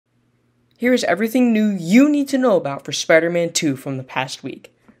Here is everything new you need to know about for Spider-Man 2 from the past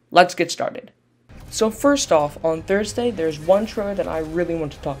week. Let's get started. So first off, on Thursday, there's one trailer that I really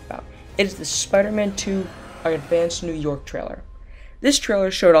want to talk about. It is the Spider-Man 2 Advanced New York trailer. This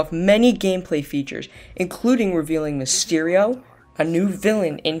trailer showed off many gameplay features, including revealing Mysterio, a new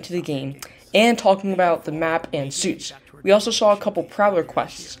villain into the game, and talking about the map and suits. We also saw a couple Prowler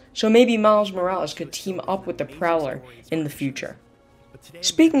quests, so maybe Miles Morales could team up with the Prowler in the future.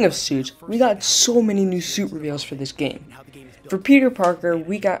 Speaking of suits, we got so many new suit reveals for this game. For Peter Parker,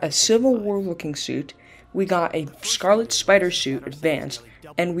 we got a Civil War looking suit, we got a Scarlet Spider suit advanced,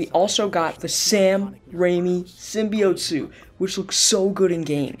 and we also got the Sam Raimi symbiote suit, which looks so good in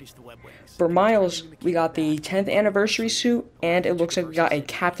game. For Miles, we got the 10th anniversary suit, and it looks like we got a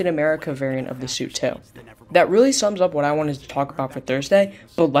Captain America variant of the suit too. That really sums up what I wanted to talk about for Thursday,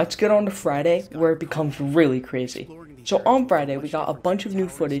 but let's get on to Friday, where it becomes really crazy. So on Friday, we got a bunch of new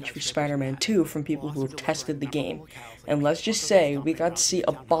footage for Spider-Man 2 from people who have tested the game. And let's just say, we got to see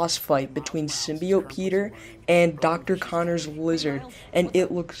a boss fight between Symbiote Peter and Dr. Connor's Lizard, and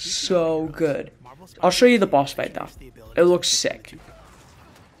it looks so good. I'll show you the boss fight though. It looks sick.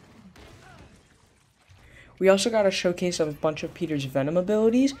 We also got a showcase of a bunch of Peter's Venom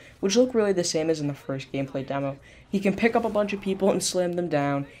abilities, which look really the same as in the first gameplay demo. He can pick up a bunch of people and slam them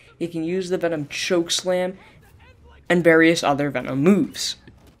down. He can use the Venom Choke Slam, and various other Venom moves.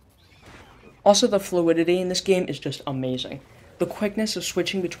 Also, the fluidity in this game is just amazing. The quickness of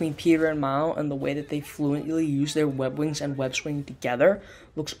switching between Peter and Miles and the way that they fluently use their web wings and web swing together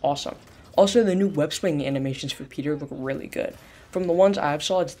looks awesome. Also, the new web swing animations for Peter look really good. From the ones I've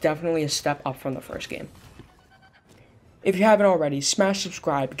saw, it's definitely a step up from the first game. If you haven't already, smash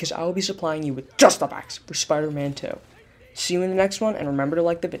subscribe because I will be supplying you with just the facts for Spider-Man 2. See you in the next one, and remember to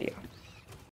like the video.